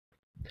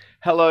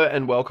Hello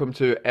and welcome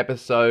to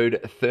episode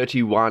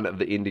 31 of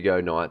the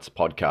Indigo Nights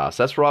podcast.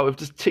 That's right, we've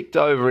just ticked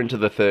over into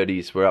the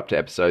 30s. We're up to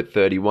episode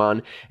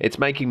 31. It's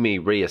making me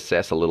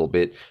reassess a little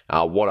bit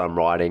what I'm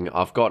writing.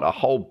 I've got a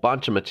whole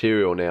bunch of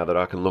material now that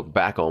I can look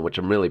back on, which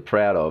I'm really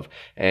proud of,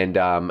 and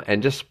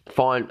just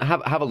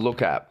have a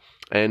look at.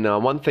 And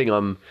one thing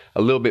I'm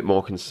a little bit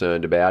more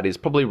concerned about is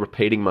probably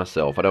repeating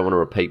myself. I don't want to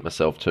repeat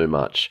myself too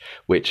much,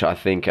 which I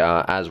think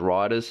as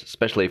writers,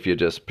 especially if you're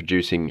just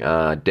producing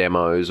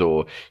demos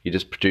or you're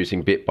just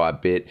producing bit by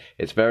bit,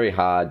 it's very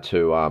hard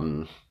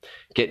to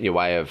get in your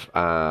way of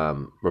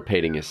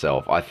repeating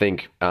yourself. I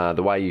think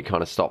the way you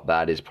kind of stop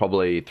that is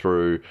probably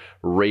through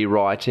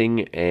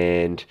rewriting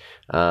and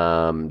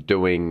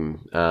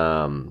doing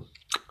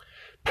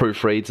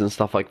proofreads and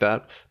stuff like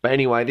that. But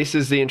anyway, this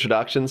is the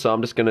introduction, so I'm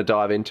just going to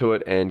dive into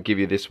it and give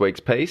you this week's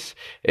piece.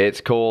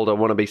 It's called I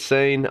Want to Be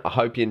Seen. I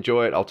hope you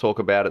enjoy it. I'll talk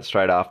about it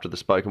straight after the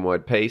spoken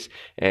word piece.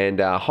 And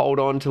hold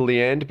on till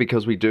the end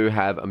because we do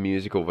have a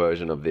musical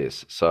version of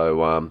this.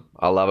 So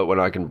I love it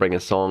when I can bring a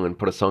song and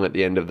put a song at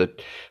the end of the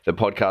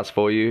podcast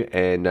for you.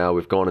 And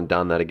we've gone and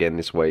done that again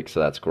this week, so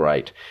that's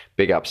great.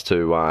 Big ups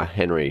to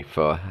Henry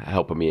for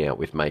helping me out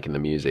with making the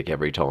music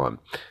every time.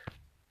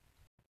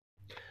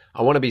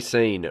 I Want to Be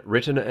Seen,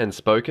 written and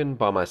spoken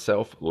by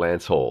myself,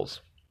 Lance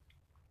Halls,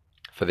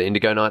 for the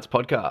Indigo Nights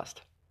podcast.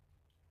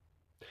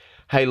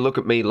 Hey, look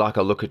at me like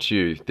I look at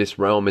you. This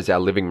realm is our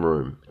living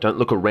room. Don't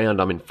look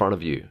around, I'm in front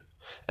of you.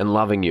 And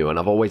loving you, and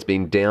I've always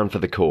been down for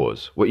the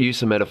cause. What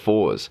use of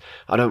metaphors?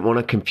 I don't want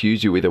to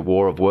confuse you with a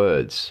war of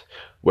words.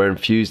 We're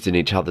infused in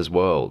each other's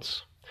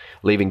worlds,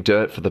 leaving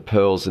dirt for the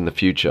pearls in the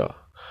future.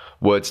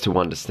 Words to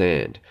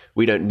understand.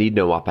 We don't need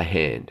no upper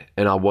hand,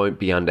 and I won't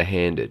be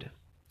underhanded.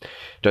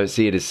 Don't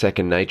see it as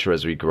second nature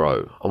as we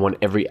grow. I want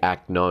every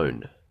act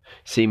known.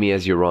 See me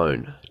as your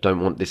own. Don't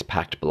want this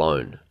pact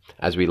blown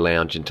as we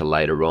lounge into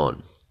later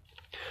on.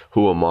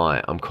 Who am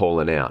I? I'm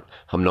calling out.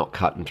 I'm not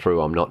cutting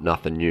through. I'm not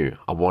nothing new.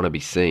 I want to be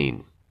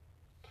seen.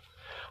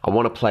 I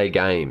want to play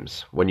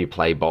games when you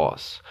play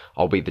boss.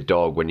 I'll be the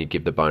dog when you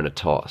give the bone a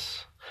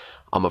toss.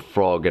 I'm a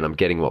frog and I'm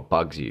getting what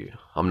bugs you.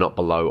 I'm not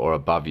below or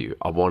above you.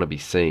 I want to be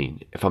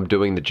seen. If I'm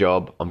doing the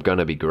job, I'm going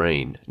to be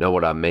green. Know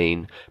what I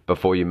mean?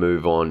 Before you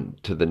move on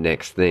to the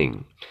next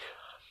thing.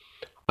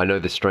 I know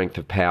the strength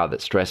of power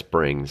that stress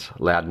brings.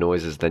 Loud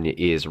noises then your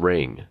ears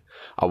ring.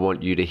 I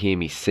want you to hear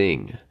me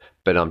sing.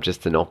 But I'm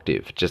just an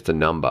octave, just a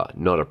number,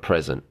 not a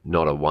present,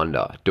 not a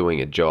wonder. Doing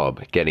a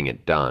job, getting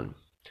it done.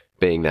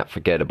 Being that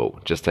forgettable,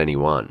 just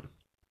anyone.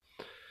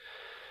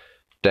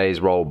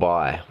 Days roll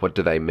by, what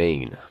do they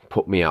mean?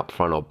 Put me up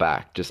front or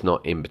back, just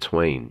not in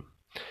between.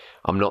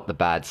 I'm not the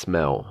bad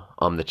smell,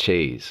 I'm the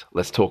cheese.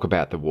 Let's talk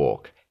about the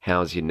walk.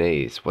 How's your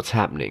knees? What's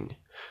happening?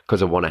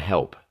 'Cause I want to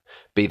help.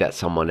 Be that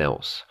someone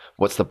else.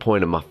 What's the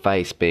point of my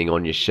face being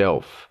on your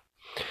shelf?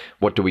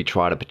 What do we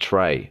try to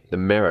portray? The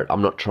merit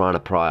I'm not trying to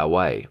pry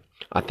away.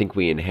 I think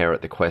we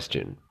inherit the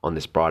question on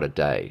this brighter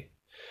day.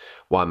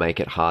 Why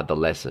make it hard the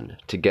lesson?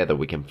 Together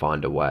we can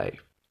find a way.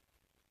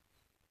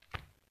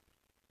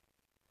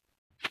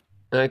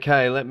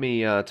 Okay, let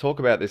me talk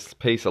about this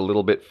piece a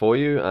little bit for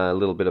you, a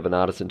little bit of an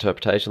artist's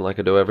interpretation like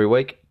I do every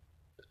week.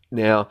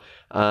 Now,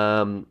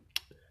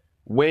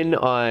 when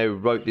I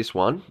wrote this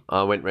one,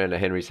 I went round to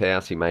Henry's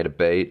house, he made a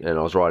beat, and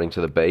I was writing to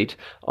the beat.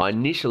 I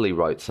initially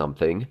wrote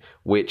something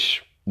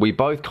which we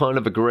both kind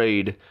of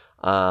agreed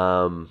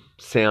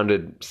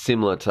sounded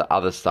similar to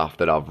other stuff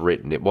that I've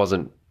written. It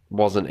wasn't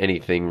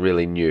anything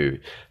really new.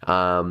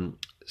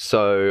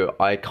 So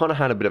I kind of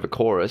had a bit of a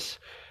chorus,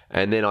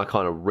 and then I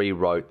kind of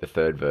rewrote the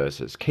third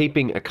verses,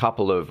 keeping a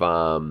couple of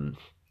lines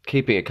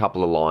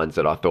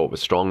that I thought were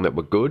strong, that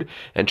were good,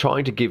 and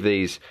trying to give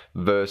these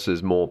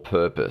verses more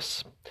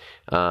purpose.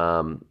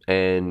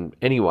 And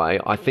anyway,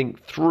 I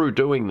think through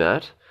doing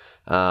that,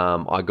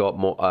 I got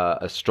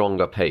a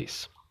stronger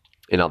piece,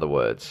 in other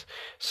words.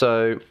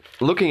 So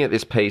looking at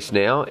this piece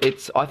now,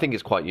 I think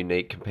it's quite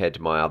unique compared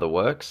to my other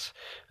works.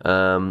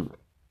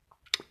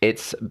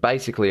 It's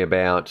basically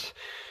about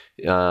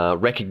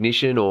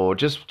recognition, or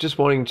just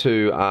wanting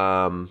to,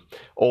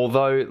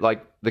 although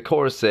like the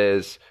chorus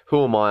says,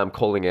 who am I? I'm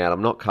calling out.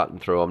 I'm not cutting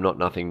through. I'm not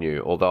nothing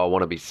new. Although I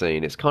want to be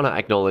seen. It's kind of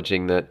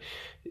acknowledging that,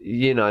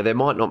 there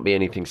might not be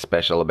anything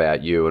special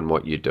about you and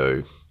what you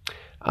do.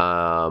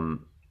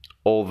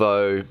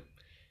 Although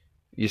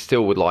you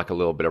still would like a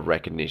little bit of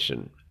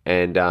recognition.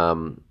 And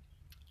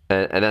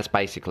that's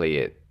basically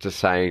it. Just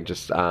saying,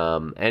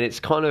 and it's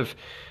kind of,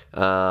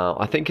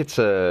 I think it's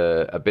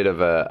a bit of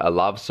a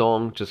love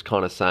song, just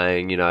kind of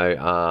saying,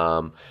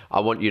 I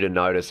want you to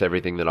notice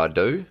everything that I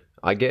do,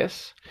 I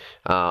guess.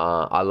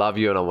 I love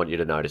you and I want you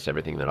to notice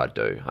everything that I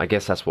do. I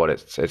guess that's what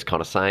it's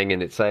kind of saying.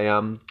 And it's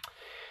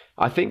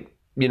I think,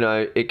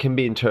 it can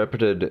be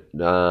interpreted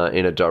in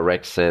a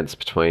direct sense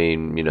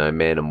between,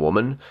 man and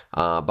woman.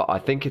 But I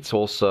think it's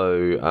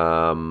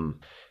also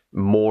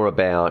more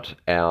about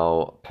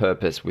our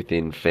purpose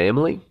within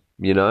family.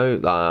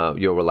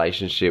 Your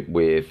relationship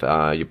with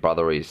your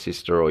brother or your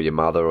sister or your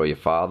mother or your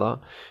father,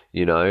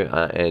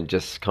 and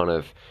just kind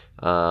of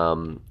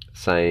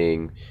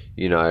saying,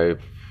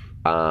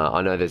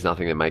 I know there's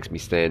nothing that makes me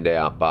stand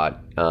out,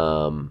 but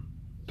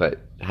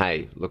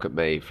hey, look at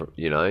me,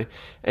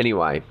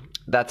 Anyway,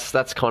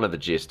 that's kind of the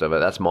gist of it.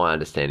 That's my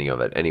understanding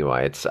of it.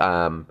 Anyway, it's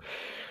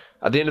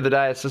at the end of the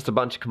day, it's just a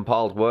bunch of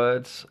compiled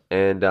words,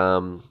 and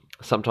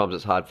sometimes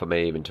it's hard for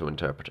me even to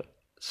interpret it.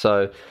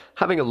 So,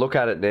 having a look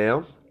at it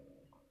now,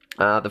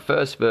 the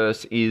first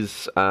verse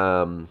is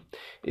kind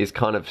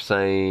of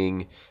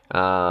saying,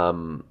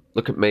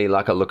 look at me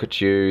like I look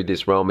at you.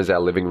 This realm is our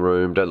living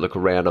room. Don't look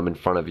around. I'm in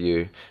front of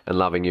you and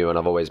loving you, and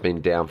I've always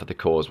been down for the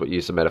cause. What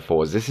use of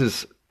metaphors? This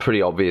is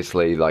pretty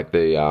obviously like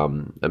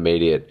the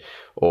immediate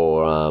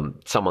or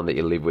someone that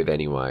you live with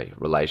anyway,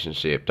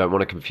 relationship. Don't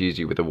want to confuse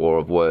you with a war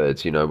of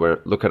words.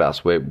 Look at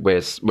us.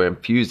 We're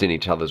infused in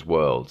each other's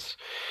worlds.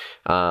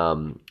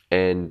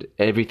 And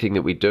everything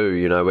that we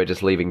do, we're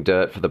just leaving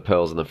dirt for the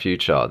pearls in the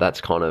future.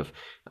 That's kind of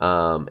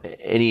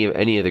any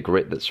of the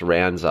grit that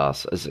surrounds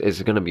us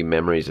is going to be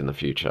memories in the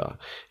future,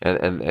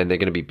 and they're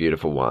going to be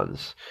beautiful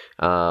ones.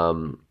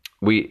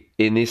 We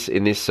in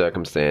this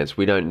circumstance,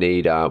 we don't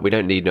need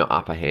no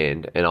upper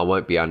hand, and I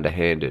won't be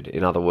underhanded.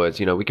 In other words,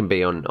 we can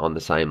be on the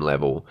same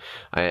level,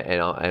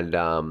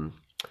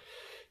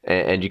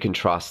 and you can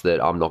trust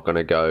that I'm not going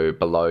to go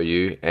below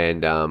you,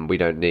 and we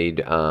don't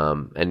need,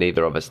 and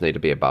neither of us need to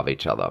be above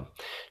each other.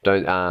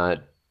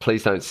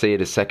 Please don't see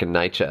it as second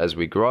nature as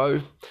we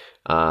grow.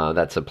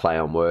 That's a play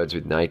on words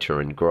with nature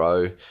and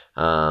grow.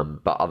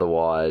 But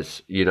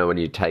otherwise, when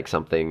you take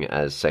something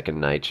as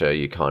second nature,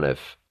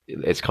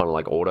 it's kind of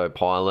like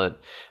autopilot.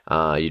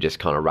 You just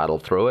kind of rattle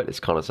through it. It's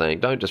kind of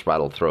saying, don't just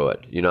rattle through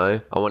it.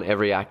 I want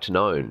every act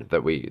known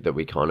that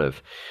we kind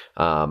of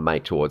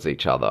make towards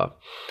each other.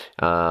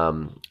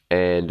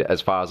 And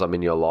as far as I'm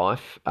in your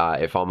life,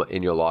 if I'm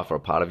in your life or a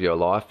part of your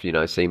life,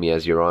 see me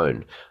as your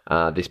own.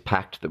 This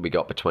pact that we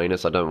got between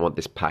us, I don't want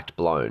this pact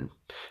blown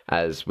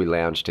as we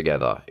lounge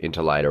together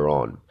into later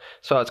on.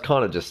 So it's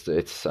kind of just,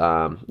 that's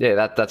a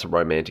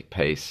romantic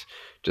piece.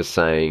 Just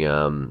saying,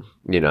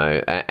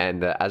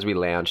 and as we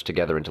lounge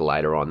together into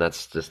later on,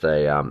 that's just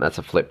that's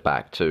a flip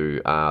back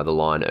to the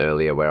line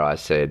earlier where I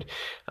said,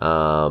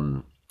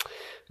 this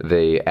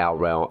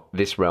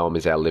realm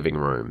is our living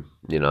room.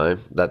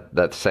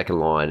 That second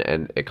line,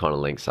 and it kind of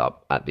links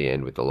up at the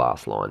end with the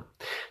last line.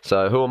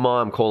 So who am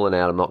I? I'm calling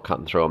out. I'm not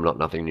cutting through. I'm not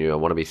nothing new. I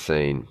want to be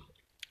seen.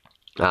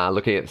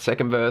 Looking at the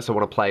second verse, I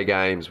want to play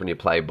games when you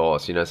play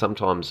boss.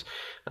 Sometimes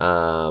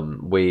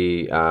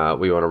we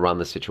want to run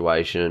the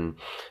situation,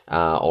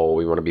 or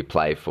we want to be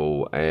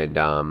playful, and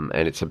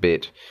it's a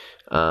bit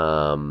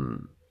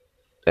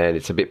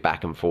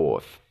back and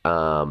forth.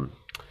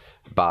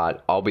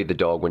 But I'll be the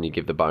dog when you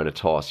give the bone a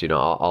toss.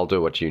 I'll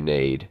do what you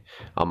need.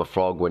 I'm a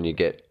frog when you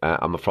get.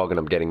 I'm a frog and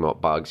I'm getting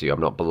what bugs you. I'm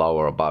not below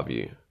or above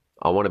you.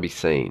 I want to be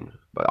seen,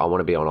 but I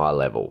want to be on eye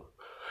level.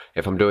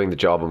 If I'm doing the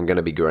job, I'm going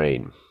to be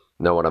green.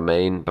 Know what I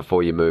mean?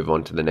 Before you move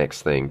on to the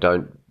next thing,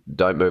 don't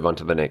move on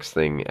to the next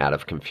thing out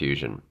of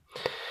confusion.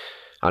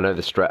 I know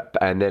the stress,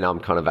 and then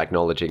I'm kind of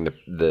acknowledging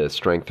the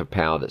strength of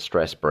power that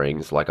stress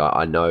brings. Like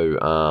I know,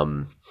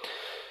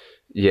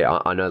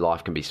 I know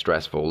life can be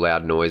stressful,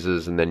 loud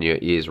noises, and then your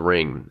ears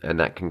ring, and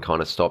that can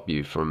kind of stop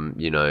you from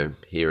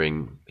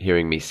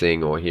hearing me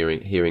sing, or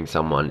hearing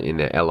someone in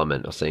their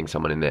element, or seeing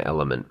someone in their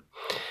element.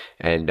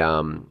 And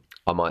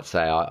I might say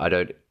I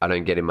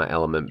don't get in my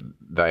element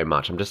very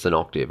much. I'm just an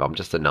octave. I'm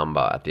just a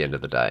number at the end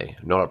of the day.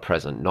 Not a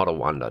present, not a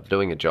wonder.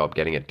 Doing a job,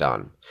 getting it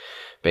done.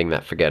 Being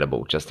that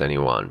forgettable, just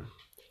anyone.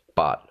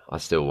 But I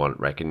still want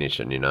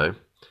recognition, I'm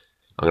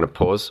going to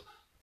pause.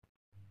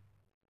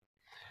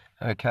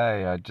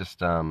 Okay, I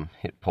just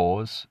hit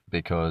pause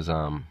because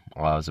I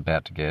was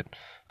about to get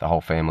the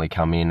whole family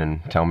come in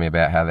and tell me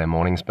about how their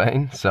morning's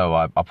been. So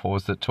I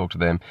paused it, talked to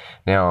them.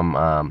 Now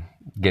I'm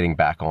getting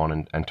back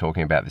on and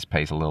talking about this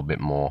piece a little bit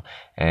more.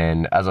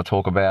 And as I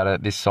talk about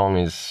it, this song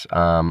is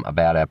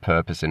about our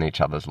purpose in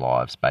each other's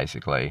lives,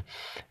 basically,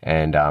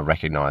 and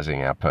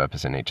recognizing our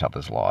purpose in each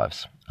other's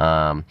lives. Who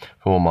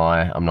am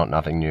I? I'm not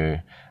nothing new.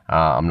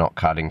 I'm not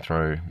cutting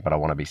through, but I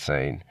want to be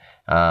seen.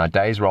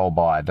 Days roll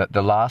by.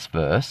 The last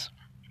verse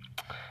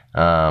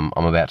I'm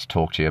about to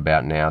talk to you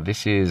about now.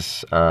 This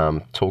is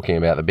talking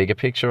about the bigger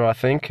picture, I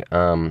think.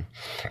 The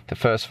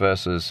first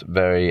verse is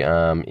very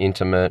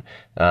intimate,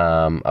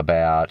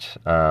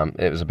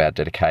 it was about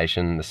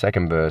dedication. The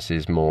second verse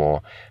is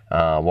more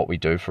what we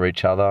do for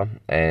each other,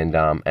 and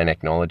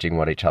acknowledging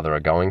what each other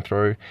are going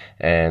through.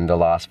 And the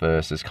last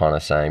verse is kind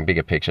of saying,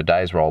 bigger picture,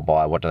 days roll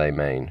by, what do they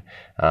mean?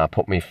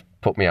 Put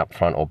me up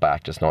front or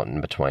back, just not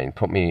in between.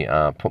 Put me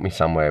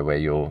somewhere where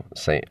you'll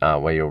see,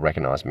 where you'll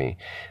recognise me.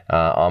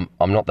 I'm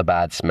not the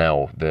bad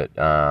smell that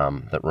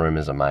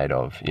rumours are made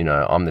of.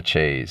 I'm the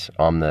cheese.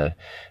 I'm the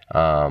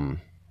I'm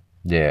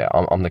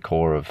the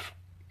core of.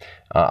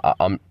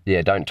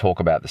 Don't talk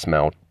about the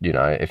smell.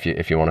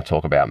 If you want to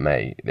talk about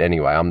me.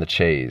 Anyway, I'm the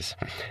cheese.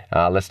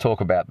 Let's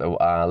talk about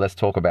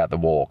the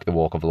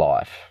walk of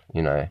life.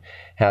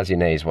 How's your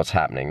knees? What's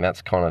happening?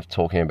 That's kind of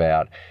talking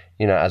about.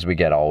 As we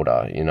get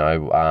older,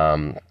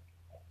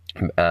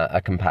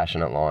 a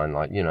compassionate line,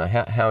 like, you know,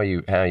 how are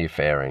you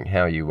faring?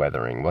 How are you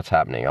weathering? What's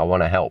happening? I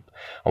want to help.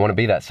 I want to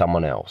be that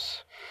someone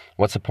else.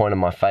 What's the point of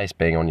my face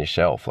being on your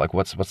shelf? Like,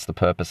 what's the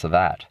purpose of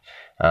that?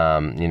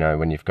 You know,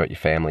 when you've got your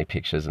family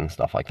pictures and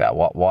stuff like that,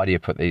 why do you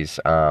put these?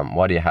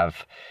 Why do you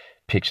have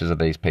pictures of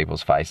these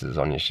people's faces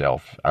on your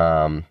shelf?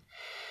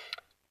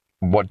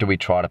 What do we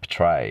try to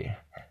portray?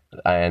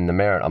 And the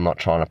merit, I'm not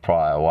trying to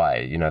pry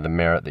away, you know, the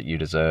merit that you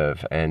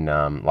deserve, and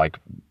like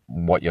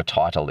what your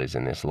title is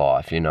in this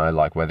life, you know,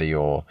 like whether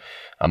you're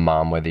a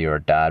mum, whether you're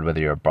a dad, whether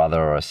you're a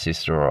brother or a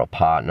sister or a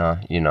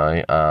partner, you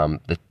know,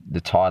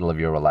 the title of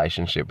your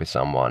relationship with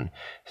someone.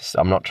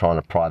 I'm not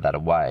trying to pry that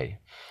away.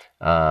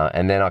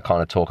 And then I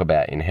kind of talk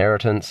about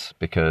inheritance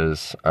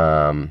because,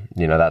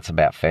 you know, that's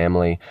about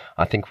family.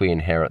 I think we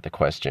inherit the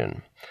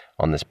question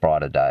on this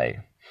brighter day.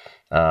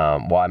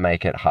 Why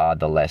make it hard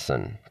the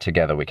lesson?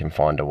 Together we can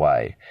find a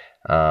way.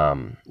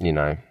 You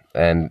know,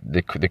 and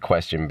the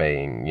question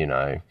being, you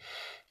know,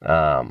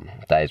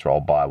 days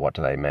roll by, what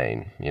do they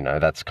mean? You know,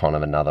 that's kind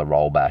of another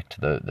rollback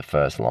to the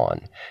first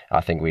line.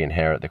 I think we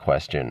inherit the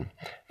question.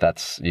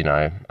 That's, you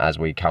know, as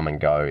we come and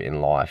go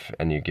in life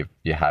and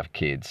you have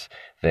kids,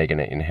 they're going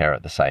to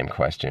inherit the same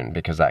question,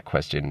 because that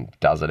question,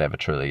 does it ever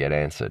truly get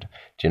answered?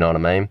 Do you know what I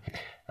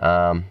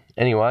mean?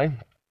 Anyway,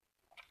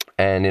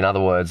 and in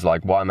other words,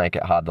 like, why make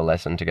it hard the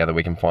lesson? Together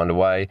we can find a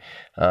way.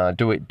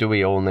 Do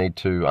we all need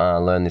to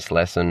learn this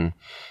lesson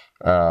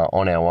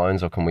on our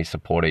own, or can we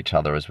support each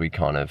other as we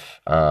kind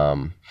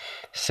of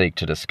seek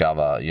to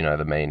discover, you know,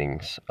 the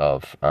meanings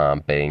of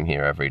being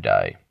here every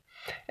day?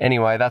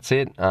 Anyway, that's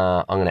it.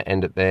 I'm going to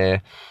end it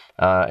there.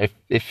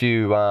 If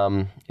you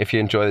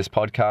enjoy this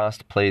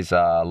podcast, please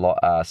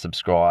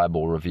subscribe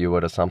or review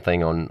it or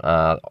something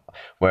on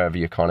wherever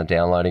you're kind of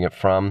downloading it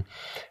from.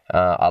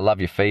 I love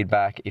your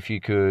feedback. If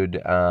you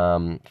could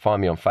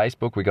find me on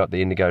Facebook, we got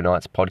the Indigo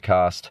Nights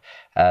podcast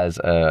as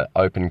an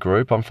open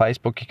group on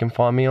Facebook you can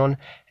find me on,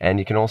 and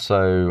you can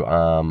also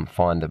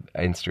find the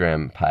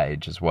Instagram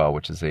page as well,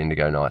 which is the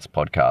Indigo Nights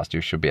podcast.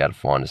 You should be able to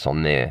find us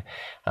on there.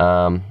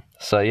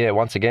 So yeah,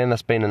 once again,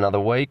 that's been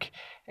another week.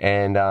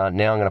 And now I'm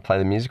going to play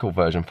the musical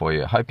version for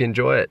you. Hope you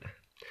enjoy it.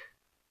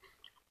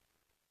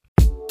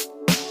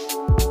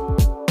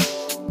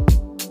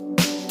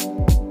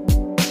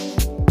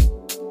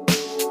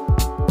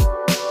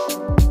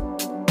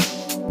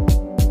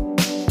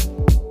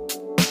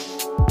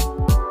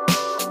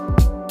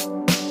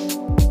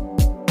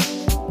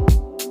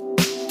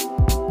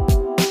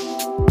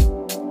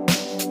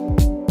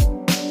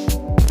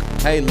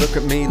 Hey, look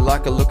at me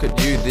like I look at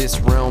you. This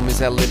realm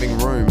is our living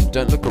room.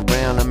 Don't look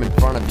around, I'm in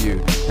front of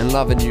you and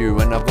loving you,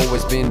 and I've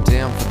always been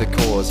down for the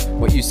cause.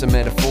 What use of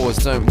metaphors,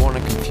 don't want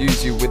to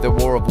confuse you with a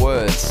war of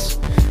words.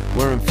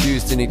 We're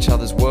infused in each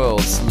other's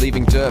worlds,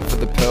 leaving dirt for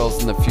the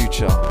pearls in the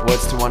future.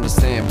 Words to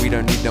understand, we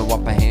don't need no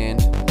upper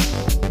hand.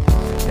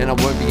 And I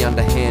won't be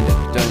underhanded,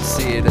 don't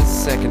see it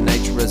as second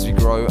nature as we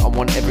grow. I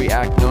want every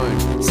act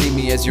known, see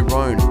me as your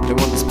own. Don't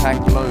want this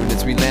pack blown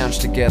as we lounge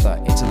together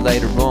into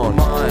later on.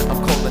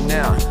 I'm calling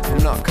out,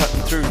 I'm not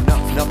cutting through,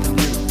 nothing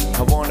new.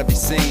 I wanna be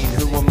seen,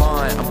 who am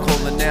I? I'm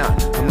calling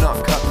out, I'm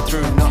not cutting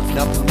through,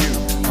 nothing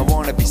new. I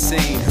wanna be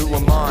seen, who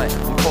am I?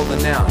 I'm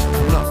calling out,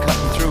 I'm not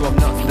cutting through, I'm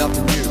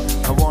nothing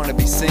new. I wanna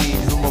be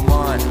seen, who am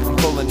I? I'm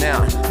calling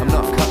out, I'm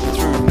not cutting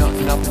through,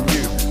 nothing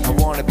new. I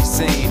wanna be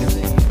seen.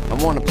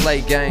 I wanna play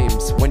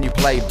games when you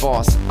play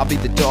boss. I'll be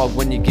the dog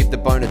when you give the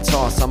bone a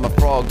toss. I'm a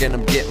frog and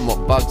I'm getting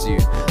what bugs you.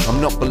 I'm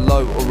not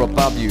below or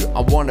above you,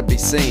 I wanna be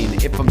seen.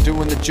 If I'm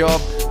doing the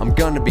job, I'm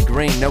gonna be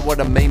green. Know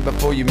what I mean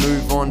before you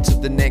move on to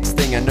the next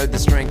thing. I know the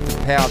strength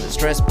and power that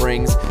stress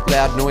brings.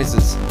 Loud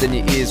noises, then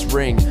your ears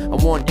ring. I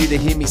want you to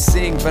hear me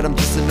sing, but I'm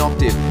just an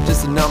octave,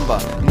 just a number,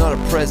 not a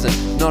present,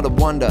 not a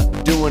wonder.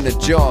 Doing a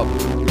job,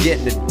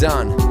 getting it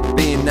done,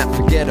 being that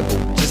forgettable,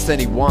 just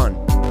anyone.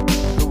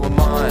 Who am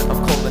I?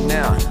 I'm calling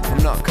out,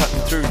 I'm not cutting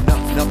through,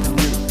 nothing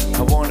new.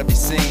 I wanna be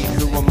seen,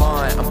 who am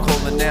I? I'm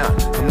calling out,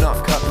 I'm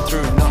not cutting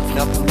through,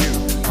 nothing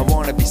new. I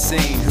wanna be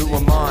seen, who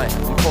am I?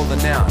 I'm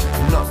calling out,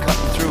 I'm not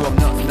cutting through, I'm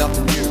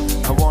nothing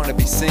new. I wanna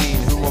be seen,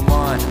 who am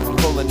I? I'm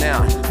calling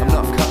out, I'm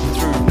not cutting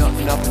through,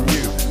 nothing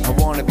new. I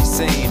wanna be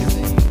seen.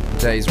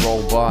 Days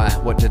roll by,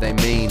 what do they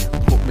mean?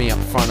 Put me up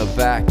front or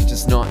back,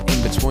 just not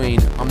in between.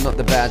 I'm not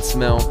the bad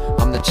smell,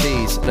 I'm the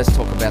cheese. Let's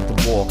talk about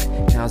the walk,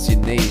 how's your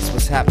knees,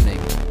 what's happening?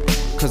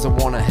 Cause I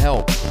wanna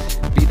help,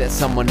 be that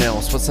someone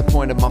else. What's the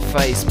point of my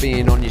face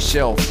being on your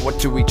shelf? What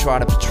do we try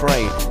to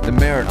portray? The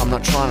merit, I'm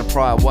not trying to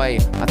pry away.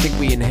 I think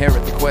we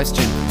inherit the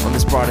question on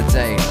this brighter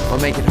day. Or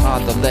make it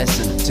hard the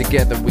lesson,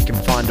 together we can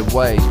find a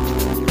way.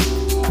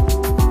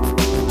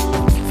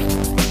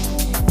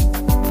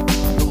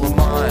 Who am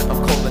I?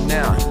 I'm calling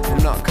out,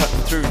 I'm not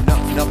cutting through,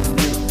 nothing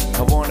new.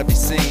 I wanna be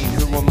seen,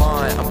 who am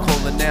I? I'm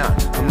calling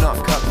out, I'm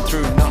not cutting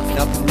through,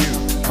 nothing new.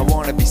 I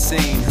wanna be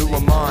seen, who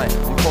am I?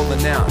 I'm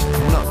calling out,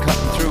 I'm not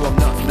cutting through, I'm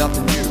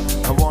nothing new.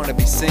 I wanna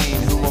be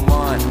seen, who am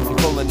I? I'm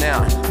calling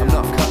out, I'm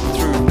not cutting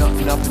through,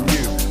 nothing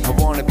new. I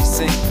wanna be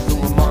seen, who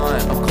am I?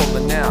 I'm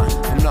calling out,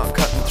 I'm not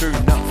cutting through,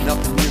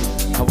 nothing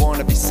new. I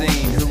wanna be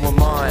seen, who am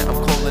I?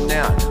 I'm calling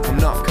out, I'm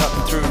not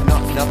cutting through,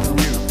 nothing nothing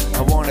new.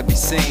 I wanna be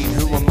seen,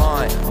 who am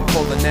I? I'm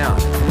pulling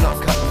out, I'm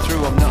not cutting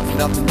through, I'm not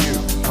nothing new.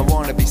 I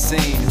wanna be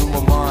seen, who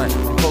am I?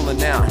 I'm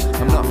pulling out,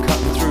 I'm not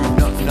cutting through,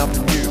 not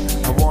nothing new.